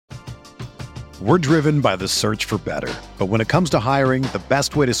We're driven by the search for better. But when it comes to hiring, the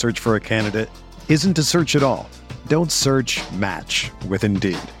best way to search for a candidate isn't to search at all. Don't search, match with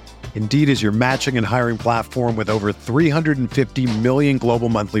Indeed. Indeed is your matching and hiring platform with over 350 million global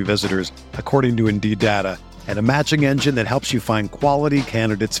monthly visitors, according to Indeed data, and a matching engine that helps you find quality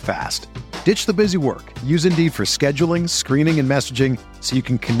candidates fast. Ditch the busy work. Use Indeed for scheduling, screening, and messaging so you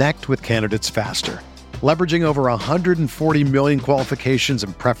can connect with candidates faster. Leveraging over 140 million qualifications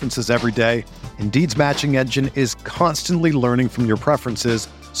and preferences every day, Indeed's matching engine is constantly learning from your preferences,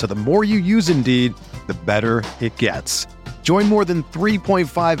 so the more you use Indeed, the better it gets. Join more than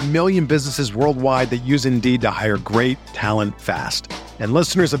 3.5 million businesses worldwide that use Indeed to hire great talent fast. And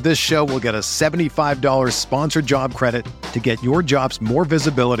listeners of this show will get a $75 sponsored job credit to get your jobs more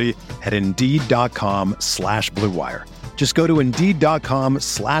visibility at Indeed.com/Blue Wire. Just go to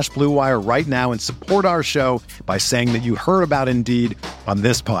Indeed.com/Blue Wire right now and support our show by saying that you heard about Indeed on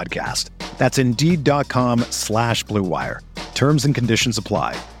this podcast. That's Indeed.com/Blue Wire. Terms and conditions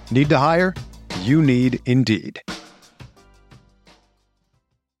apply. Need to hire? You need Indeed.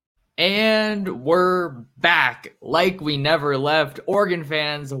 And we're back like we never left. Oregon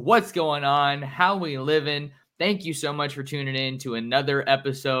fans, what's going on? How we living? Thank you so much for tuning in to another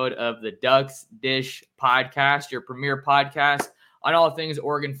episode of the Ducks Dish Podcast, your premier podcast on all things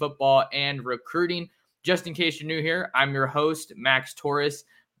Oregon football and recruiting. Just in case you're new here, I'm your host, Max Torres.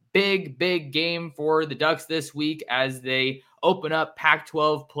 Big game for the Ducks this week as they open up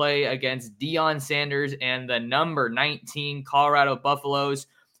Pac-12 play against Deion Sanders and the number 19 Colorado Buffaloes,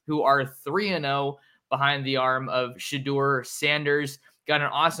 who are 3-0 behind the arm of Shedeur Sanders. Got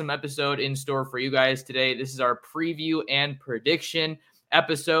an awesome episode in store for you guys today. This is our preview and prediction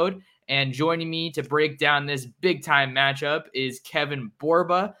episode. And joining me to break down this big-time matchup is Kevin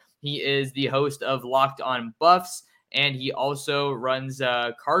Borba. He is the host of Locked On Buffs, and he also runs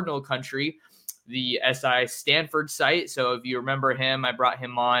Cardinal Country, the SI Stanford site. So if you remember him, I brought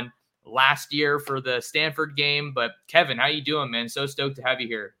him on last year for the Stanford game. But Kevin, how you doing, man? So stoked to have you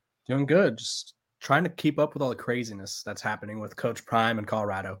here. Doing good. Just trying to keep up with all the craziness that's happening with Coach Prime in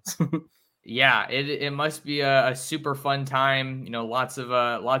Colorado. Yeah, it must be a super fun time. You know, lots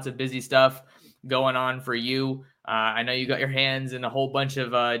of busy stuff going on for you. I know you got your hands in a whole bunch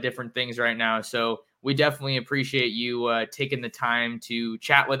of different things right now. So we definitely appreciate you taking the time to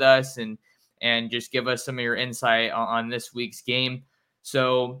chat with us and just give us some of your insight on this week's game.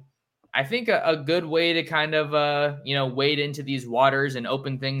 So I think a good way to kind of, wade into these waters and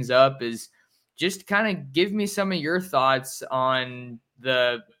open things up is just kind of give me some of your thoughts on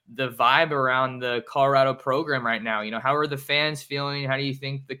the vibe around the Colorado program right now. You know, how are the fans feeling? How do you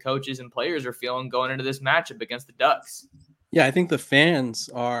think the coaches and players are feeling going into this matchup against the Ducks? Yeah, I think the fans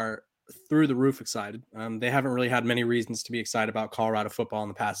are through the roof excited. They haven't really had many reasons to be excited about Colorado football in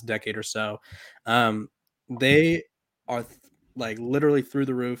the past decade or so. They are like literally through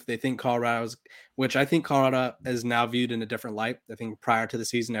the roof. They think which I think Colorado is now viewed in a different light. I think prior to the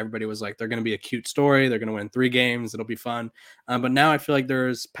season, everybody was like, they're going to be a cute story. They're going to win 3 games. It'll be fun. But now I feel like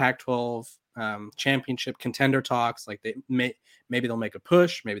there's Pac-12 championship contender talks. Like maybe they'll make a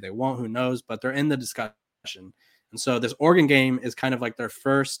push. Maybe they won't. Who knows? But they're in the discussion. And so this Oregon game is kind of like their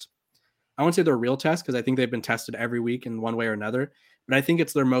first, I won't say their real test because I think they've been tested every week in one way or another. But I think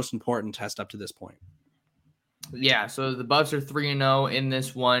it's their most important test up to this point. Yeah, so the Buffs are 3-0 in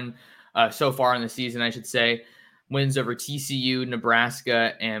this one so far in the season, I should say. Wins over TCU,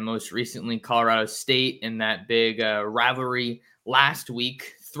 Nebraska, and most recently Colorado State in that big rivalry last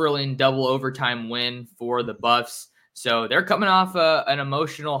week. Thrilling double overtime win for the Buffs. So they're coming off an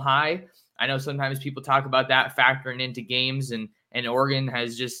emotional high. I know sometimes people talk about that factoring into games, and Oregon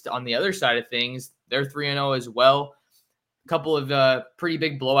has just on the other side of things, they're 3-0 as well. A couple of pretty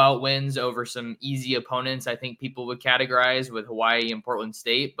big blowout wins over some easy opponents, I think people would categorize with Hawaii and Portland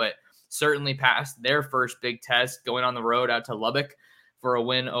State, but certainly passed their first big test going on the road out to Lubbock for a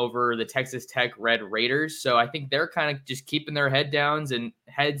win over the Texas Tech Red Raiders. So I think they're kind of just keeping their heads down,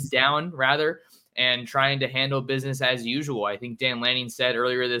 and trying to handle business as usual. I think Dan Lanning said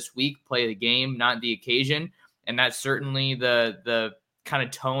earlier this week, play the game, not the occasion. And that's certainly the kind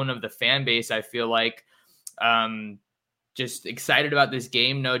of tone of the fan base, I feel like. Just excited about this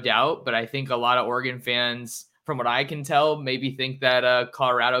game, no doubt. But I think a lot of Oregon fans, from what I can tell, maybe think that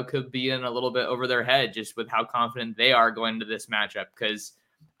Colorado could be in a little bit over their head just with how confident they are going into this matchup. Because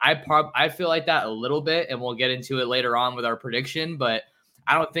I feel like that a little bit, and we'll get into it later on with our prediction. But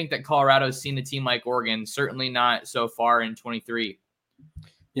I don't think that Colorado's seen a team like Oregon, certainly not so far in 23.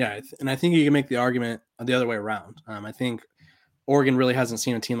 Yeah, and I think you can make the argument the other way around. I think Oregon really hasn't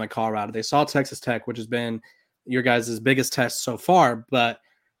seen a team like Colorado. They saw Texas Tech, which has been your guys' biggest test so far, but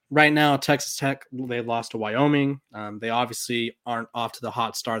right now, Texas Tech, they lost to Wyoming. They obviously aren't off to the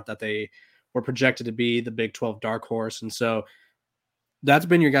hot start that they were projected to be, the Big 12 dark horse. And so that's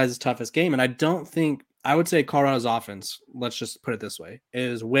been your guys' toughest game. And I would say Colorado's offense, let's just put it this way,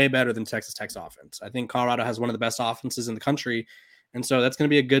 is way better than Texas Tech's offense. I think Colorado has one of the best offenses in the country. And so that's going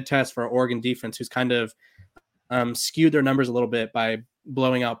to be a good test for Oregon defense, who's kind of skewed their numbers a little bit by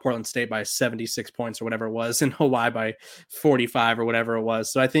blowing out Portland State by 76 points or whatever it was, in Hawaii by 45 or whatever it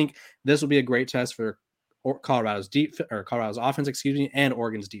was. So I think this will be a great test for Colorado's offense, and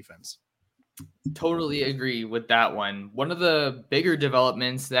Oregon's defense. Totally agree with that one. One of the bigger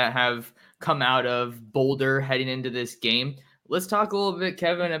developments that have come out of Boulder heading into this game. Let's talk a little bit,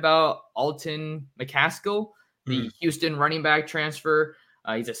 Kevin, about Alton McCaskill, the Houston running back transfer.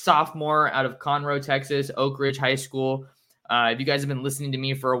 He's a sophomore out of Conroe, Texas, Oak Ridge High School. If you guys have been listening to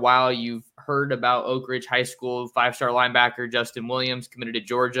me for a while, you've heard about Oak Ridge High School. 5-star linebacker Justin Williams committed to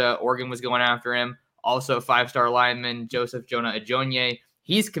Georgia. Oregon was going after him. Also 5-star lineman Joseph Jonah Ajonye.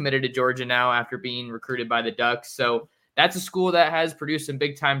 He's committed to Georgia now after being recruited by the Ducks. So that's a school that has produced some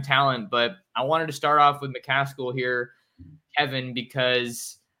big-time talent. But I wanted to start off with McCaskill here, Kevin,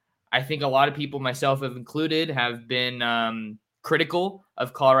 because I think a lot of people, myself have included, have been critical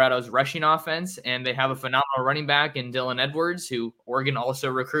of Colorado's rushing offense, and they have a phenomenal running back in Dylan Edwards, who Oregon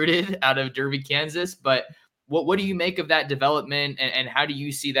also recruited out of Derby, Kansas. But what do you make of that development, and how do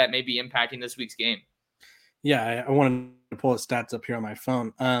you see that maybe impacting this week's game? Yeah, I wanted to pull the stats up here on my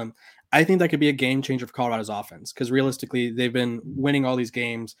phone. I think that could be a game changer for Colorado's offense, because realistically, they've been winning all these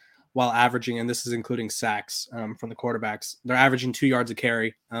games while averaging, and this is including sacks from the quarterbacks. They're averaging 2 yards a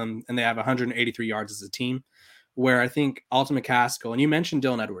carry, and they have 183 yards as a team. Where I think Alton McCaskill, and you mentioned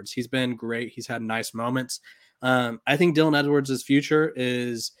Dylan Edwards, he's been great. He's had nice moments. I think Dylan Edwards' future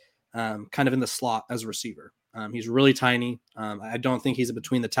is kind of in the slot as a receiver. He's really tiny. I don't think he's a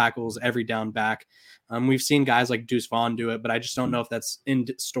between the tackles, every down back. We've seen guys like Deuce Vaughn do it, but I just don't know if that's in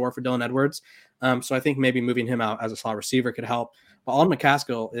store for Dylan Edwards. So I think maybe moving him out as a slot receiver could help. But Alton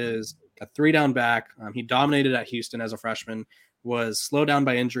McCaskill is a 3-down back. He dominated at Houston as a freshman, was slowed down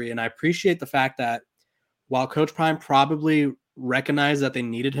by injury. And I appreciate the fact that while Coach Prime probably recognized that they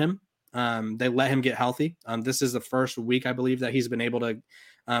needed him, they let him get healthy. This is the first week, I believe, that he's been able to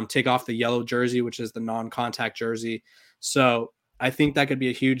take off the yellow jersey, which is the non-contact jersey. So I think that could be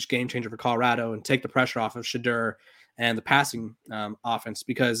a huge game changer for Colorado and take the pressure off of Shedeur and the passing offense.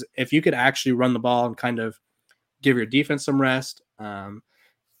 Because if you could actually run the ball and kind of give your defense some rest,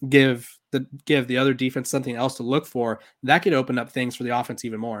 give the other defense something else to look for, that could open up things for the offense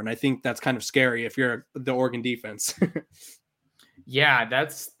even more. And I think that's kind of scary if you're the Oregon defense. Yeah,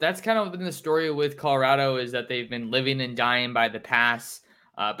 that's kind of been the story with Colorado, is that they've been living and dying by the pass.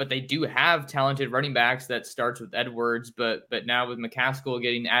 But they do have talented running backs that starts with Edwards. But now with McCaskill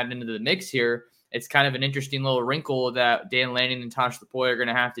getting added into the mix here, it's kind of an interesting little wrinkle that Dan Lanning and Tosh Lupoi are going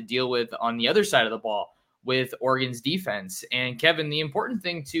to have to deal with on the other side of the ball with Oregon's defense. And Kevin, the important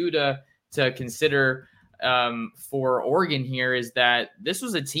thing too to consider for Oregon here is that this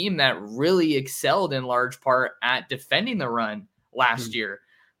was a team that really excelled in large part at defending the run last year.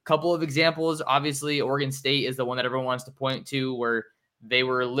 Couple of examples, obviously Oregon State is the one that everyone wants to point to, where they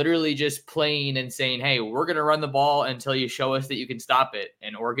were literally just playing and saying, hey, we're going to run the ball until you show us that you can stop it.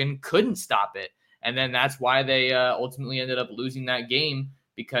 And Oregon couldn't stop it. And then that's why they ultimately ended up losing that game,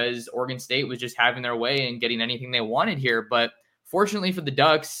 because Oregon State was just having their way and getting anything they wanted here. But fortunately for the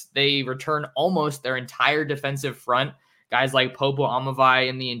Ducks, they return almost their entire defensive front. Guys like Popo Amavai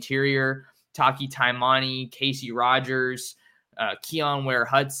in the interior, Taki Taimani, Casey Rogers, Keon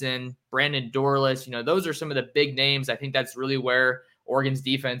Ware-Hudson, Brandon Dorless. Those are some of the big names. I think that's really where Oregon's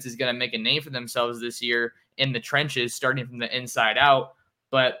defense is going to make a name for themselves this year in the trenches, starting from the inside out.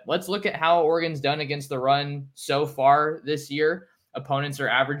 But let's look at how Oregon's done against the run so far this year. Opponents are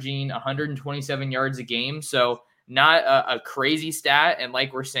averaging 127 yards a game, so not a crazy stat. And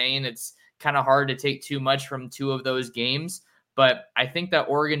like we're saying, it's kind of hard to take too much from two of those games. But I think that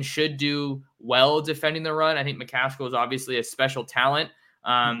Oregon should do well defending the run. I think McCaskill is obviously a special talent,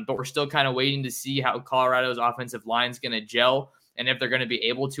 but we're still kind of waiting to see how Colorado's offensive line is going to gel and if they're going to be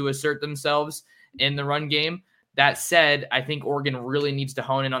able to assert themselves in the run game. That said, I think Oregon really needs to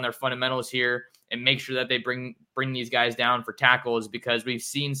hone in on their fundamentals here and make sure that they bring these guys down for tackles, because we've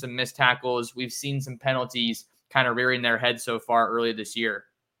seen some missed tackles. We've seen some penalties kind of rearing their head so far early this year.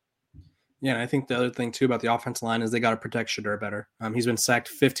 Yeah, and I think the other thing, too, about the offensive line is they got to protect Shedeur better. He's been sacked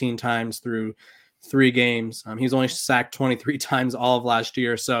 15 times through 3 games. He's only sacked 23 times all of last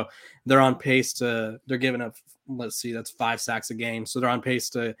year. So they're on pace they're giving up, that's 5 sacks a game. So they're on pace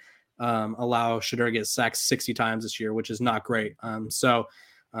to allow Shedeur to get sacked 60 times this year, which is not great. So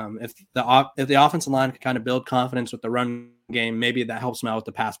If the offensive line can kind of build confidence with the run game, maybe that helps them out with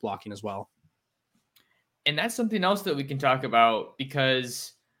the pass blocking as well. And that's something else that we can talk about,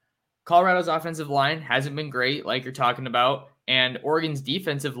 because Colorado's offensive line hasn't been great, like you're talking about. And Oregon's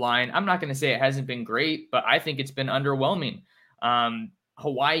defensive line, I'm not going to say it hasn't been great, but I think it's been underwhelming.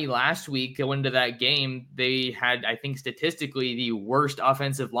 Hawaii last week, going into that game, they had, I think, statistically the worst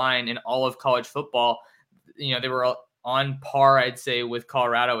offensive line in all of college football. They were on par, I'd say, with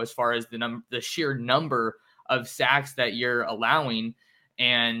Colorado as far as the sheer number of sacks that you're allowing.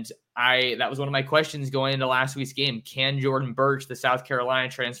 And that was one of my questions going into last week's game. Can Jordan Burch, the South Carolina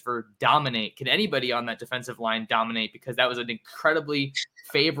transfer, dominate? Can anybody on that defensive line dominate? Because that was an incredibly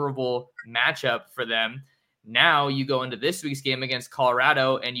favorable matchup for them. Now you go into this week's game against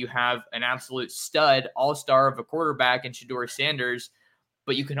Colorado and you have an absolute stud, all-star of a quarterback in Shedeur Sanders,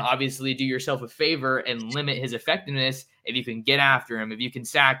 but you can obviously do yourself a favor and limit his effectiveness if you can get after him, if you can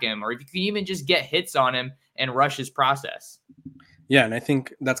sack him, or if you can even just get hits on him and rush his process. Yeah, and I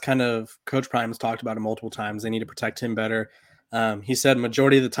think that's kind of Coach Prime has talked about it multiple times. They need to protect him better. He said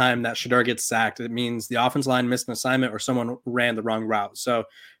majority of the time that Shedeur gets sacked, it means the offensive line missed an assignment or someone ran the wrong route. So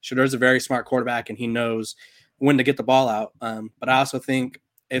Shedeur's a very smart quarterback, and he knows when to get the ball out. But I also think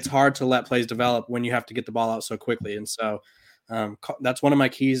it's hard to let plays develop when you have to get the ball out so quickly. And so that's one of my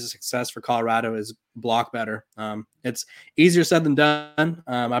keys to success for Colorado is block better. It's easier said than done.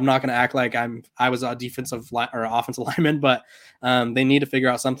 I'm not going to act like I was a defensive or offensive lineman, but they need to figure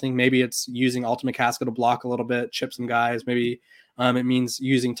out something. Maybe it's using Ultimate McCaskill to block a little bit, chip some guys. Maybe it means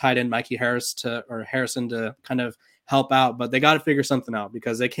using tight end Mikey Harrison to kind of help out, but they got to figure something out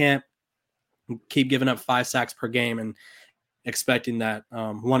because they can't keep giving up 5 sacks per game and expecting that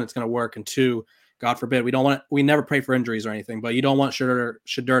one, it's going to work, and two, God forbid, we never pray for injuries or anything, but you don't want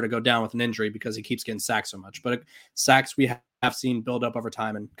Shedeur to go down with an injury because he keeps getting sacked so much. But sacks we have seen build up over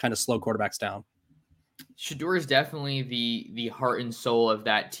time and kind of slow quarterbacks down. Shedeur is definitely the heart and soul of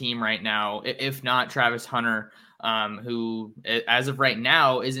that team right now, if not Travis Hunter, who as of right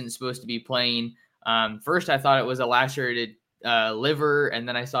now isn't supposed to be playing. First, I thought it was a lacerated liver, and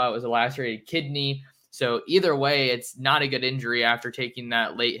then I saw it was a lacerated kidney. So either way, it's not a good injury after taking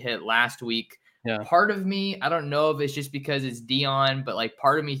that late hit last week. Yeah. Part of me, I don't know if it's just because it's Dion, but like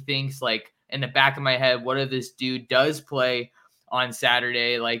part of me thinks like in the back of my head, what if this dude does play on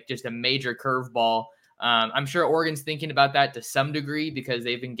Saturday, like just a major curveball? I'm sure Oregon's thinking about that to some degree because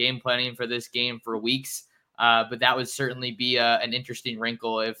they've been game planning for this game for weeks. But that would certainly be an interesting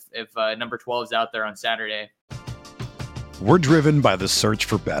wrinkle if number 12 is out there on Saturday. We're driven by the search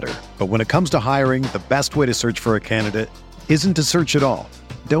for better. But when it comes to hiring, the best way to search for a candidate isn't to search at all.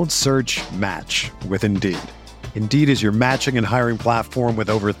 Don't search, match with Indeed. Indeed is your matching and hiring platform with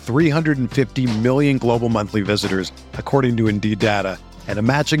over 350 million global monthly visitors, according to Indeed data, and a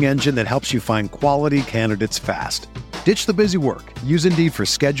matching engine that helps you find quality candidates fast. Ditch the busy work. Use Indeed for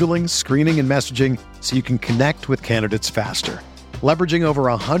scheduling, screening, and messaging so you can connect with candidates faster. Leveraging over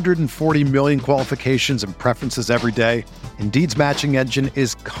 140 million qualifications and preferences every day, Indeed's matching engine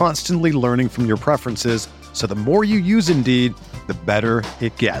is constantly learning from your preferences, so the more you use Indeed, the better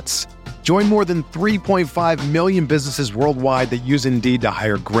it gets. Join more than 3.5 million businesses worldwide that use Indeed to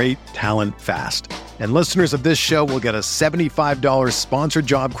hire great talent fast. And listeners of this show will get a $75 sponsored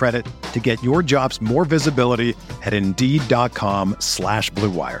job credit to get your jobs more visibility at Indeed.com/Blue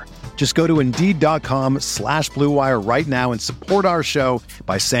Wire. Just go to Indeed.com/Blue Wire right now and support our show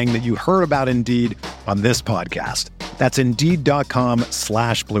by saying that you heard about Indeed on this podcast. That's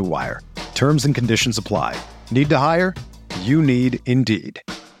Indeed.com/Blue Wire. Terms and conditions apply. Need to hire? You need Indeed.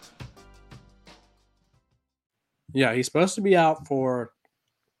 Yeah, he's supposed to be out for,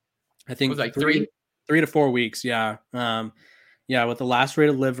 I think, like 3 to 4 weeks. Yeah. With the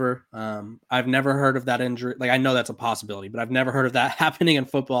lacerated liver. I've never heard of that injury. Like, I know that's a possibility, but I've never heard of that happening in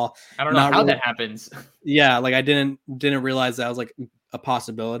football. I don't know how that happens. Yeah, like I didn't realize that was like a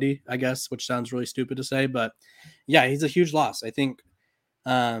possibility, I guess, which sounds really stupid to say, but yeah, he's a huge loss. I think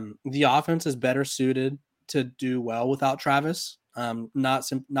the offense is better suited to do well without Travis.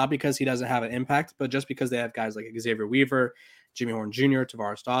 Not because he doesn't have an impact, but just because they have guys like Xavier Weaver, Jimmy Horn Jr.,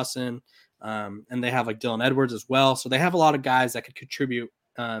 Tavares Dawson, and they have like Dylan Edwards as well. So they have a lot of guys that could contribute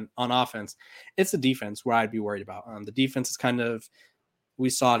on offense. It's the defense where I'd be worried about. The defense is kind of, we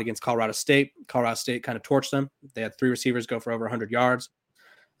saw it against Colorado State. Colorado State kind of torched them. They had 3 receivers go for over 100 yards.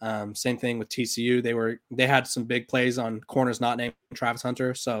 Same thing with TCU. They had some big plays on corners not named Travis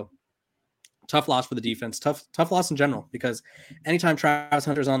Hunter. So tough loss for the defense. Tough loss in general, because anytime Travis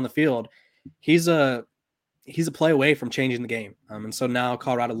Hunter's on the field, he's a play away from changing the game. And so now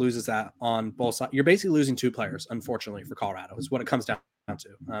Colorado loses that on both sides. You're basically losing 2 players, unfortunately, for Colorado, is what it comes down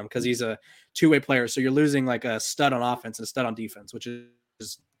to, because he's a two-way player. So you're losing like a stud on offense and a stud on defense, which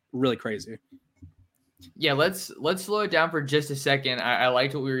is really crazy. Yeah, let's slow it down for just a second. I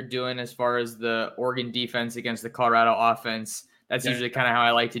liked what we were doing as far as the Oregon defense against the Colorado offense. That's usually kind of how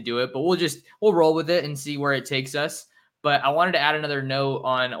I like to do it, but we'll roll with it and see where it takes us. But I wanted to add another note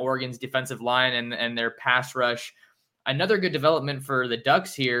on Oregon's defensive line and their pass rush. Another good development for the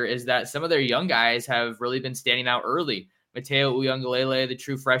Ducks here is that some of their young guys have really been standing out early. Mateo Uiagalelei, the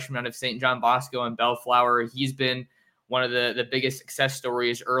true freshman out of St. John Bosco and Bellflower, he's been one of the biggest success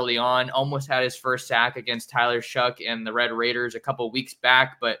stories early on. Almost had his first sack against Tyler Shuck and the Red Raiders a couple weeks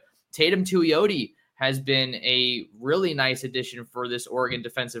back. But Tatum Tuioti has been a really nice addition for this Oregon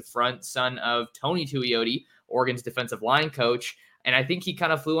defensive front, son of Tony Tuioti, Oregon's defensive line coach. And I think he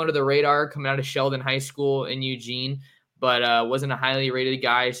kind of flew under the radar coming out of Sheldon High School in Eugene, but wasn't a highly rated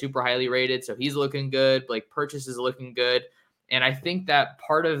guy, super highly rated. So he's looking good. Blake Purchase is looking good. And I think that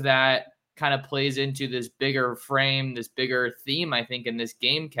part of that kind of plays into this bigger frame, this bigger theme, I think, in this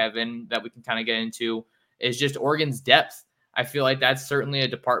game, Kevin, that we can kind of get into is just Oregon's depth. I feel like that's certainly a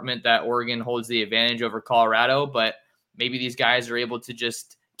department that Oregon holds the advantage over Colorado, but maybe these guys are able to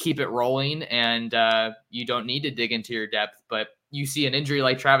just keep it rolling and you don't need to dig into your depth, but you see an injury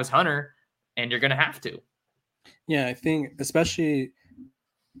like Travis Hunter and you're going to have to. Yeah, I think especially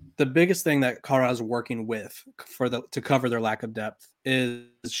the biggest thing that Colorado's working with to cover their lack of depth is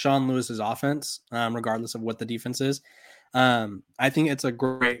Sean Lewis's offense, regardless of what the defense is. I think it's a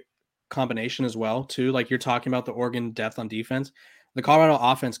great combination as well, too. Like you're talking about the Oregon depth on defense. The Colorado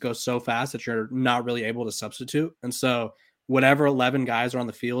offense goes so fast that you're not really able to substitute. And so whatever 11 guys are on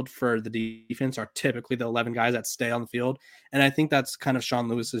the field for the defense are typically the 11 guys that stay on the field. And I think that's kind of Sean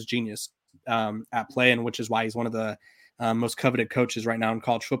Lewis's genius at play, and which is why he's one of the most coveted coaches right now in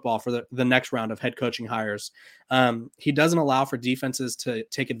college football for the next round of head coaching hires. He doesn't allow for defenses to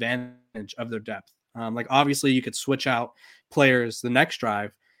take advantage of their depth. Like obviously you could switch out players the next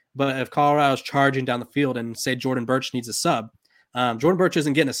drive, but if Colorado's charging down the field and say Jordan Burch needs a sub, Jordan Burch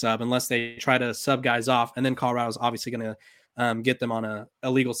isn't getting a sub unless they try to sub guys off, and then Colorado's obviously going to get them on a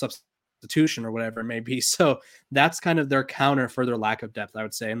illegal substitution or whatever it may be. So that's kind of their counter for their lack of depth, I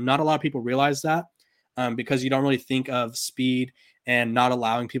would say. And not a lot of people realize that. Because you don't really think of speed and not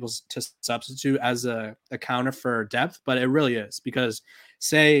allowing people to substitute as a counter for depth, but it really is, because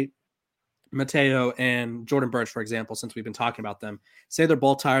say Mateo and Jordan Burch, for example, since we've been talking about them, say they're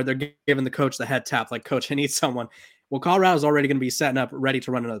both tired, they're giving the coach the head tap, like, coach, I need someone. Well, Colorado's already going to be setting up ready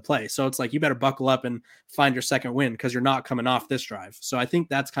to run another play. So it's like, you better buckle up and find your second win because you're not coming off this drive. So I think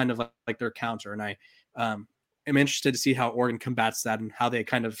that's kind of like their counter. And I am interested to see how Oregon combats that and how they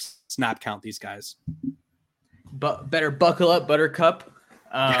kind of snap count these guys. But better buckle up, Buttercup.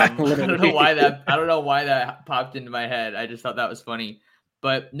 I don't know why that popped into my head. I just thought that was funny.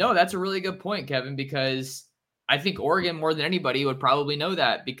 But no, that's a really good point, Kevin, because I think Oregon more than anybody would probably know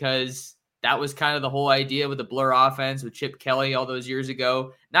that, because that was kind of the whole idea with the blur offense with Chip Kelly all those years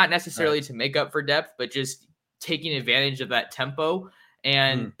ago. Not necessarily to make up for depth, but just taking advantage of that tempo.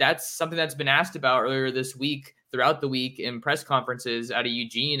 And that's something that's been asked about earlier this week, throughout the week in press conferences out of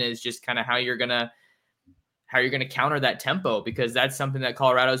Eugene, is just kind of how you're going to counter that tempo, because that's something that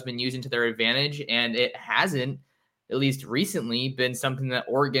Colorado's been using to their advantage. And it hasn't, at least recently, been something that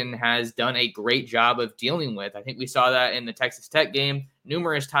Oregon has done a great job of dealing with. I think we saw that in the Texas Tech game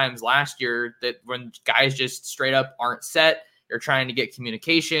numerous times last year, that when guys just straight up aren't set, you're trying to get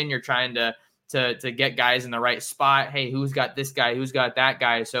communication, you're trying to get guys in the right spot. Hey, who's got this guy? Who's got that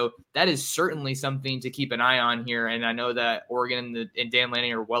guy? So that is certainly something to keep an eye on here. And I know that Oregon and Dan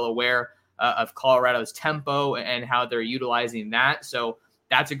Lanning are well aware of Colorado's tempo and how they're utilizing that. So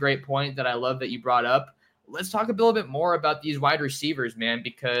that's a great point that I love that you brought up. Let's talk a little bit more about these wide receivers, man,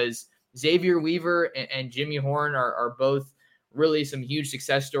 because Xavier Weaver and Jimmy Horn are both really some huge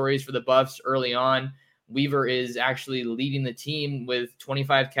success stories for the Buffs early on. Weaver is actually leading the team with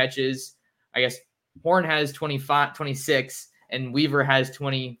 25 catches. I guess Horn has 26, and Weaver has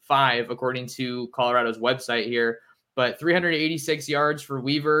 25, according to Colorado's website here. But 386 yards for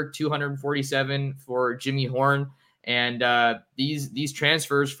Weaver, 247 for Jimmy Horn. And these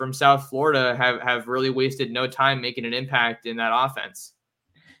transfers from South Florida have really wasted no time making an impact in that offense.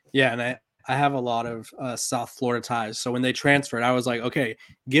 Yeah, and I have a lot of South Florida ties. So when they transferred, I was like, okay,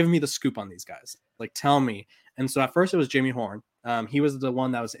 give me the scoop on these guys. Like, tell me. And so at first it was Jimmy Horn. He was the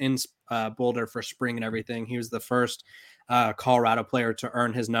one that was in Boulder for spring and everything. He was the first Colorado player to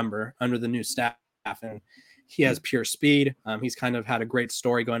earn his number under the new staff. And he has pure speed. He's kind of had a great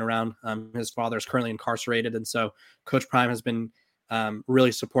story going around. His father is currently incarcerated. And so Coach Prime has been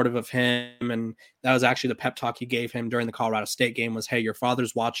really supportive of him. And that was actually the pep talk he gave him during the Colorado State game was, hey, your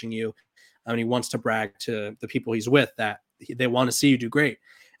father's watching you. And he wants to brag to the people he's with that they want to see you do great.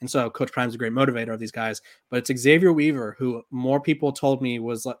 And so Coach Prime's a great motivator of these guys. But it's Xavier Weaver, who more people told me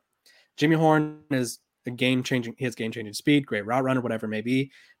was like, Jimmy Horn is a game-changing, he has game-changing speed, great route runner, whatever it may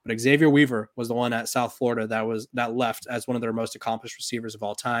be. But Xavier Weaver was the one at South Florida that left as one of their most accomplished receivers of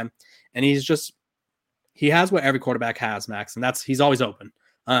all time. And he has what every quarterback has, Max, and he's always open.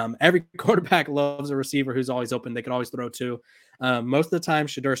 Every quarterback loves a receiver who's always open. They can always throw to. Most of the time,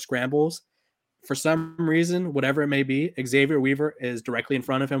 Shedeur scrambles. For some reason, whatever it may be, Xavier Weaver is directly in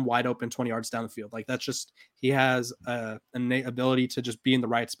front of him, wide open, 20 yards down the field. Like that's just, he has an innate ability to just be in the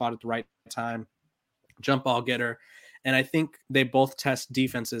right spot at the right time, jump ball getter. And I think they both test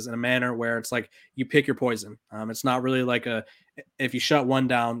defenses in a manner where it's like you pick your poison. It's not really like if you shut one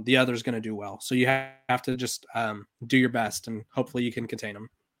down, the other's going to do well. So you have to just do your best and hopefully you can contain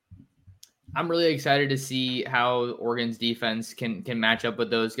them. I'm really excited to see how Oregon's defense can match up with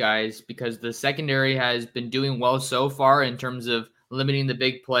those guys because the secondary has been doing well so far in terms of limiting the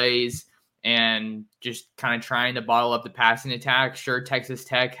big plays and just kind of trying to bottle up the passing attack. Sure, Texas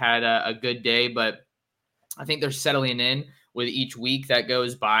Tech had a good day, but I think they're settling in with each week that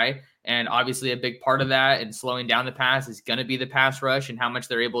goes by. And obviously a big part of that and slowing down the pass is going to be the pass rush and how much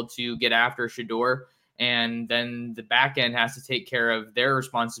they're able to get after Shedeur. And then the back end has to take care of their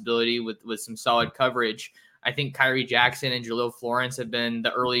responsibility with some solid coverage. I think Kyrie Jackson and Jaleel Florence have been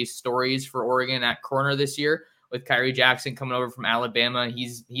the early stories for Oregon at corner this year. With Kyrie Jackson coming over from Alabama,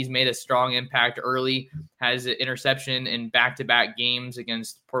 he's made a strong impact early, has an interception in back-to-back games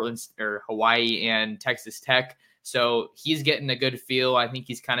against Portland or Hawaii and Texas Tech. So he's getting a good feel. I think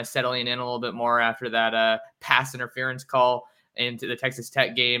he's kind of settling in a little bit more after that pass interference call into the Texas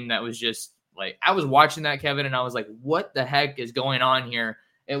Tech game. That was just like, I was watching that, Kevin, and I was like, what the heck is going on here?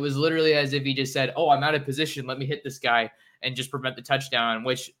 It was literally as if he just said, oh, I'm out of position. Let me hit this guy and just prevent the touchdown,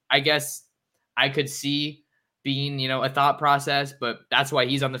 which I guess I could see being, a thought process, but that's why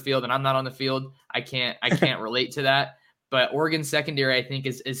he's on the field and I'm not on the field. I can't relate to that. But Oregon secondary, I think,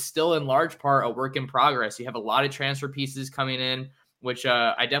 is still in large part a work in progress. You have a lot of transfer pieces coming in, which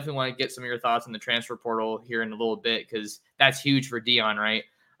I definitely want to get some of your thoughts on the transfer portal here in a little bit, because that's huge for Deion, right?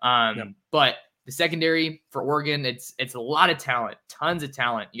 Yep. But the secondary for Oregon, it's a lot of talent, tons of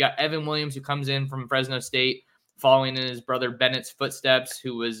talent. You got Evan Williams, who comes in from Fresno State, following in his brother Bennett's footsteps,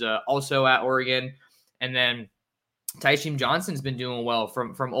 who was also at Oregon. And then Tysheem Johnson's been doing well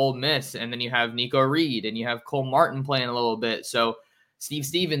from Ole Miss. And then you have Nico Reed and you have Cole Martin playing a little bit. So Steve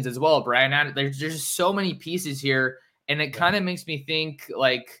Stevens as well, Brian Adams. There's just so many pieces here. And it kind of makes me think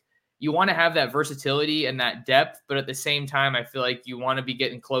like you want to have that versatility and that depth, but at the same time, I feel like you want to be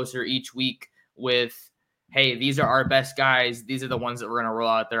getting closer each week with, hey, these are our best guys. These are the ones that we're going to roll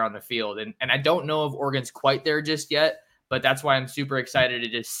out there on the field. And I don't know if Oregon's quite there just yet, but that's why I'm super excited to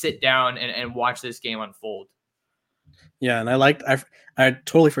just sit down and watch this game unfold. Yeah, and I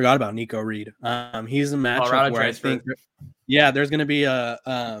totally forgot about Nico Reed. He's a matchup where transfer. I think, there's going to be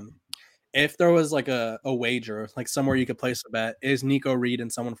if there was like a wager, like somewhere you could place a bet, is Nico Reed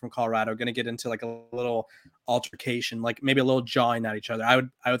and someone from Colorado going to get into like a little altercation, like maybe a little jawing at each other?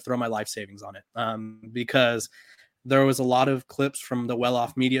 I would throw my life savings on it, because there was a lot of clips from the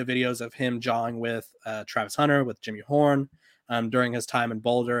well-off media videos of him jawing with Travis Hunter, with Jimmy Horn during his time in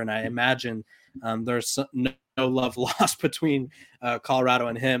Boulder, and I imagine there's no love lost between Colorado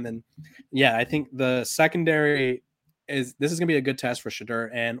and him. And yeah, I think the secondary this is going to be a good test for Shedeur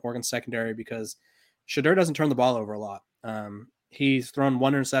and Oregon secondary, because Shedeur doesn't turn the ball over a lot. He's thrown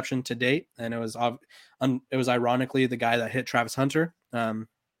one interception to date, and it was ironically the guy that hit Travis Hunter.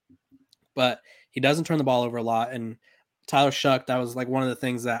 But he doesn't turn the ball over a lot. And Tyler Shuck, that was like one of the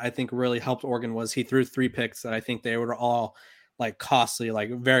things that I think really helped Oregon, was he threw 3 picks that I think they were all like costly,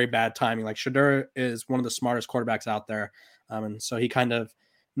 like very bad timing. Like Shedeur is one of the smartest quarterbacks out there. And so he kind of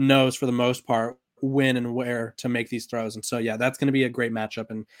knows for the most part when and where to make these throws. And so, yeah, that's going to be a great matchup.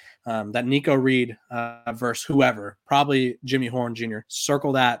 And that Nico Reed versus whoever, probably Jimmy Horn Jr.,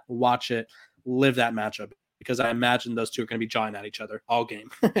 circle that, watch it, live that matchup, because I imagine those two are going to be jawing at each other all game.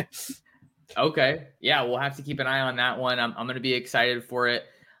 Okay. Yeah, we'll have to keep an eye on that one. I'm going to be excited for it.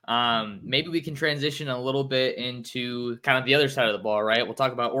 Maybe we can transition a little bit into kind of the other side of the ball, right? We'll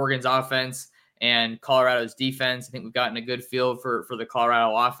talk about Oregon's offense and Colorado's defense. I think we've gotten a good feel for the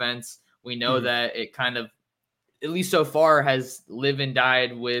Colorado offense. We know that it kind of, at least so far, has lived and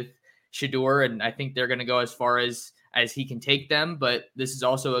died with Shedeur, and I think they're going to go as far as he can take them. But this is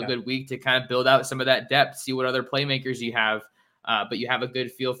also a good week to kind of build out some of that depth, see what other playmakers you have. But you have a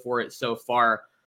good feel for it so far.